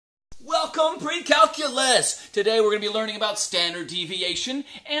Welcome, pre-calculus! Today we're going to be learning about standard deviation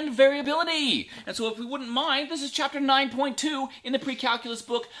and variability. And so if we wouldn't mind, this is chapter 9.2 in the pre-calculus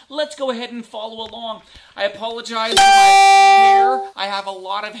book. Let's go ahead and follow along. I apologize for my hair. I have a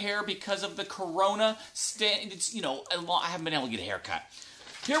lot of hair because of the corona. It's, I haven't been able to get a haircut.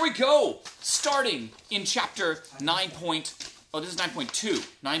 Here we go, starting in chapter 9. This is 9.2.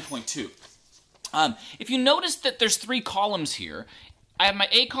 9.2. If you notice that there's three columns here, I have my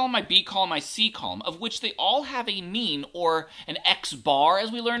A column, my B column, my C column, of which they all have a mean, or an X bar,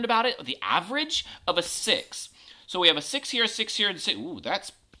 as we learned about it, the average of a 6. So we have a 6 here, a 6 here, and 6. Ooh,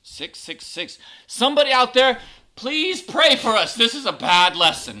 that's 6, 6, 6. Somebody out there, please pray for us. This is a bad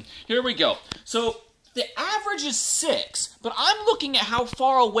lesson. Here we go. So the average is 6, but I'm looking at how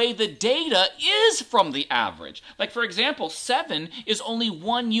far away the data is from the average. Like, for example, 7 is only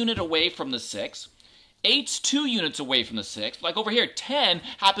 1 unit away from the 6. 8's 2 units away from the 6. Like over here, 10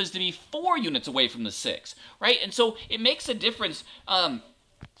 happens to be 4 units away from the 6, right? And so it makes a difference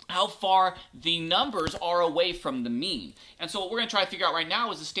how far the numbers are away from the mean. And so what we're going to try to figure out right now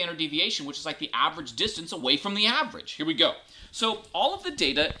is the standard deviation, which is like the average distance away from the average. Here we go. So all of the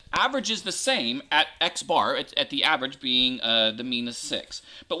data averages the same at X bar, at the average being the mean is 6.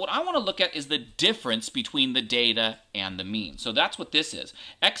 But what I want to look at is the difference between the data and the mean. So that's what this is.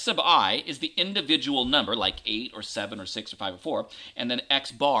 X sub I is the individual number, like 8 or 7 or 6 or 5 or 4, and then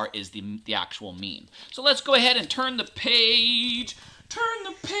X bar is the actual mean. So let's go ahead and turn the page. Turn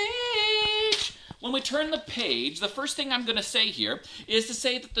the page. When we turn the page, the first thing I'm going to say here is to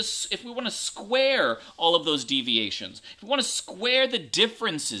say that if we want to square all of those deviations, if we want to square the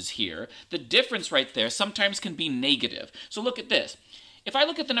differences here, the difference right there sometimes can be negative. So look at this. If I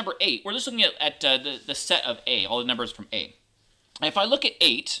look at the number 8, we're just looking at the set of A, all the numbers from A. And if I look at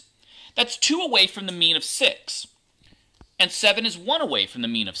 8, that's 2 away from the mean of 6. And 7 is 1 away from the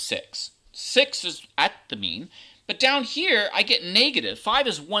mean of 6. 6 is at the mean. But down here, I get negative. 5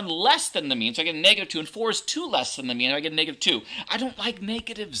 is 1 less than the mean, so I get a negative 2. And 4 is 2 less than the mean, I get a negative 2. I don't like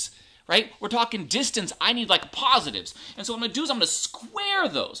negatives, right? We're talking distance. I need like positives. And so what I'm going to do is I'm going to square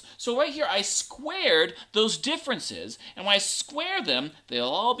those. So right here, I squared those differences. And when I square them, they'll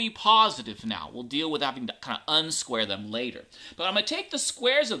all be positive now. We'll deal with having to kind of unsquare them later. But I'm going to take the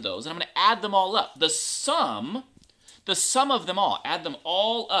squares of those, and I'm going to add them all up. The sum of them all. Add them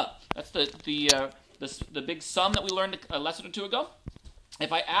all up. That's the big sum that we learned a lesson or two ago.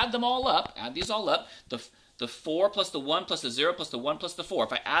 If I add them all up, add these all up, the 4 plus the 1 plus the 0 plus the 1 plus the 4,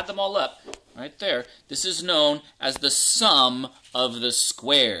 if I add them all up, right there, this is known as the sum of the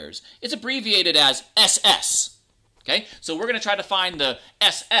squares. It's abbreviated as SS. Okay, so we're going to try to find the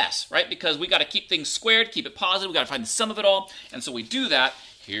SS, right? Because we got to keep things squared, keep it positive, we got to find the sum of it all, and so we do that.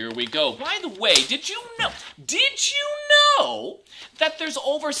 Here we go. By the way, did you know that there's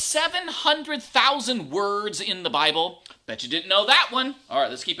over 700,000 words in the Bible? Bet you didn't know that one. All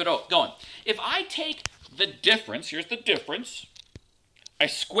right, let's keep it going. If I take the difference, here's the difference. I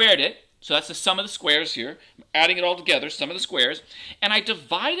squared it, so that's the sum of the squares here. I'm adding it all together, sum of the squares, and I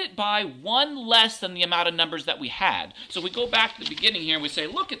divide it by 1 less than the amount of numbers that we had. So we go back to the beginning here and we say,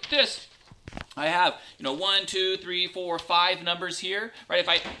 look at this. I have, 1, 2, 3, 4, 5 numbers here, right?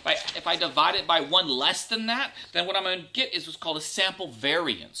 If I divide it by 1 less than that, then what I'm going to get is what's called a sample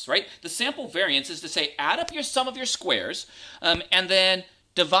variance, right? The sample variance is to say, add up your sum of your squares, and then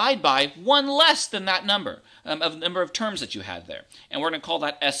divide by 1 less than that number, of the number of terms that you had there. And we're going to call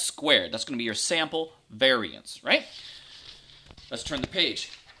that S squared. That's going to be your sample variance, right? Let's turn the page.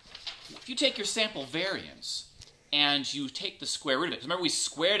 If you take your sample variance, and you take the square root of it. Remember, we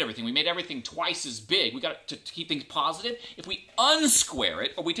squared everything. We made everything twice as big. We got to keep things positive. If we unsquare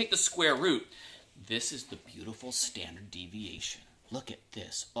it, or we take the square root, this is the beautiful standard deviation. Look at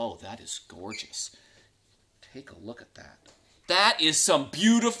this. Oh, that is gorgeous. Take a look at that. That is some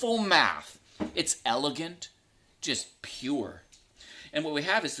beautiful math. It's elegant, just pure. And what we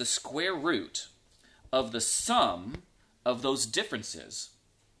have is the square root of the sum of those differences.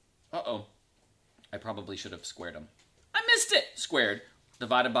 Uh-oh. I probably should have squared them. I missed it! Squared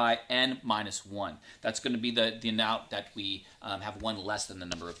divided by n minus 1. That's going to be the amount that we have 1 less than the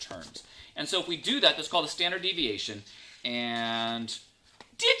number of terms. And so if we do that, that's called a standard deviation. And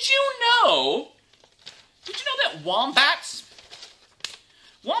did you know that wombats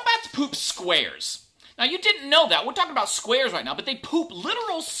poop squares? Now, you didn't know that. We're talking about squares right now, but they poop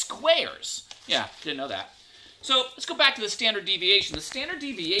literal squares. Yeah, didn't know that. So let's go back to the standard deviation. The standard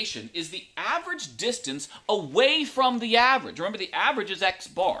deviation is the average distance away from the average. Remember, the average is x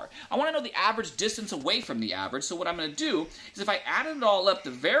bar. I want to know the average distance away from the average. So what I'm going to do is if I added it all up,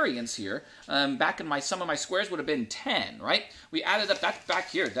 the variance here, back in my sum of my squares would have been 10, right? We added up, that's back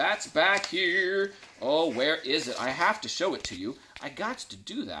here. That's back here. Oh, where is it? I have to show it to you. I got to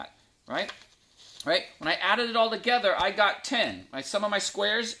do that, right? Right? When I added it all together, I got 10. My sum of my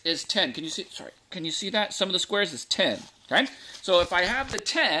squares is 10. Can you see? Sorry. Can you see that? Sum of the squares is 10. Okay? So if I have the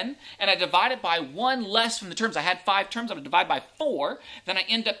 10 and I divide it by 1 less from the terms, I had 5 terms, I'm going to divide by 4, then I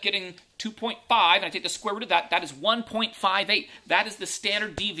end up getting 2.5, and I take the square root of that. That is 1.58. That is the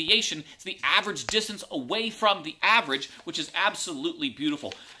standard deviation. It's the average distance away from the average, which is absolutely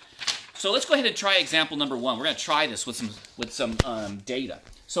beautiful. So let's go ahead and try example number 1. We're going to try this with some data.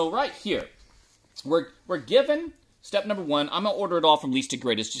 So right here, we're given step number 1. I'm going to order it all from least to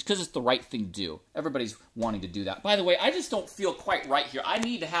greatest just because it's the right thing to do. Everybody's wanting to do that. By the way, I just don't feel quite right here. I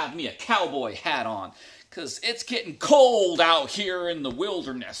need to have me a cowboy hat on because it's getting cold out here in the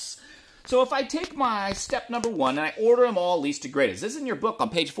wilderness. So if I take my step number 1 and I order them all least to greatest. This is in your book on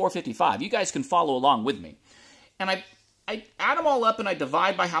page 455. You guys can follow along with me. And I add them all up and I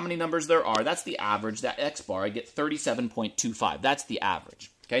divide by how many numbers there are. That's the average, that x bar. I get 37.25. That's the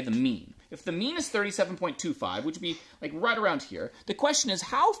average, okay, the mean. If the mean is 37.25, which would be like right around here, the question is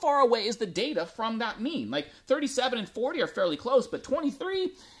how far away is the data from that mean? Like 37 and 40 are fairly close, but 23,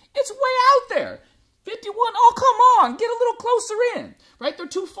 it's way out there. 51, oh, come on, get a little closer in, right? They're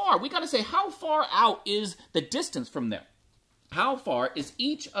too far. We got to say how far out is the distance from there? How far is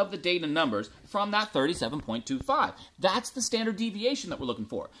each of the data numbers from that 37.25? That's the standard deviation that we're looking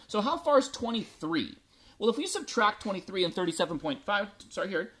for. So how far is 23? Well, if we subtract 23 and 37.5, sorry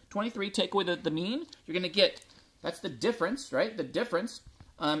here, 23, take away the mean, you're going to get, that's the difference, right? The difference.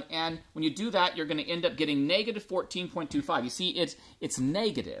 And when you do that, you're going to end up getting negative 14.25. You see, it's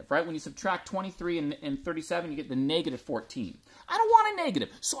negative, right? When you subtract 23 and 37, you get the negative 14. I don't want a negative,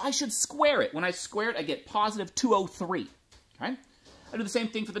 so I should square it. When I square it, I get positive 203. Okay? I do the same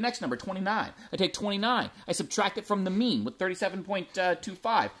thing for the next number, 29. I take 29. I subtract it from the mean with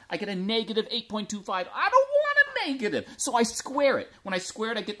 37.25. I get a negative 8.25. I don't want a negative, so I square it. When I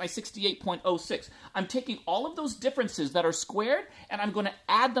square it, I get my 68.06. I'm taking all of those differences that are squared, and I'm going to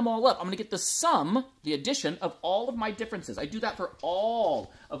add them all up. I'm going to get the sum, the addition of all of my differences. I do that for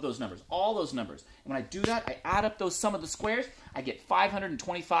all of those numbers, all those numbers. And when I do that, I add up those sum of the squares. I get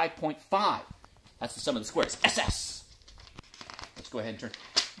 525.5. That's the sum of the squares, SS. Let's go ahead and turn.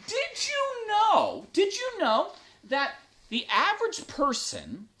 Did you know that the average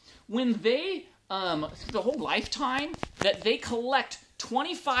person, when they, the whole lifetime, that they collect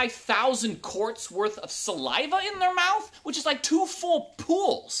 25,000 quarts worth of saliva in their mouth, which is like 2 full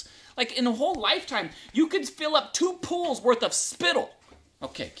pools. Like in a whole lifetime, you could fill up 2 pools worth of spittle.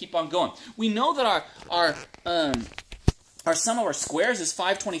 Okay, keep on going. We know that our sum of our squares is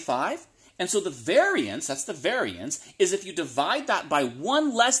 525. And so the variance, that's the variance, is if you divide that by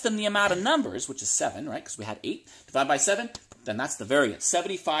 1 less than the amount of numbers, which is 7, right, because we had 8, divide by 7, then that's the variance,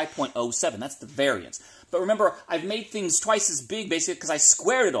 75.07, that's the variance. But remember, I've made things twice as big, basically, because I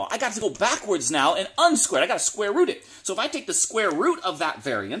squared it all. I got to go backwards now and unsquare it. I got to square root it. So if I take the square root of that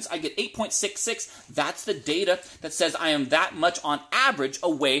variance, I get 8.66. That's the data that says I am that much on average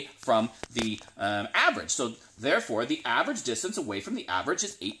away from the average. So therefore, the average distance away from the average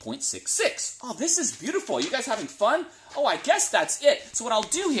is 8.66. Oh, this is beautiful. You guys having fun? Oh, I guess that's it. So what I'll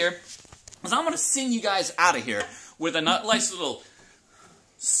do here is I'm going to sing you guys out of here with a nice little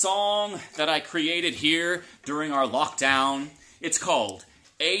song that I created here during our lockdown. It's called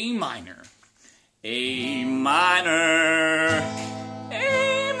A minor. A minor.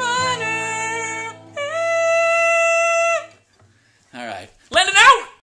 A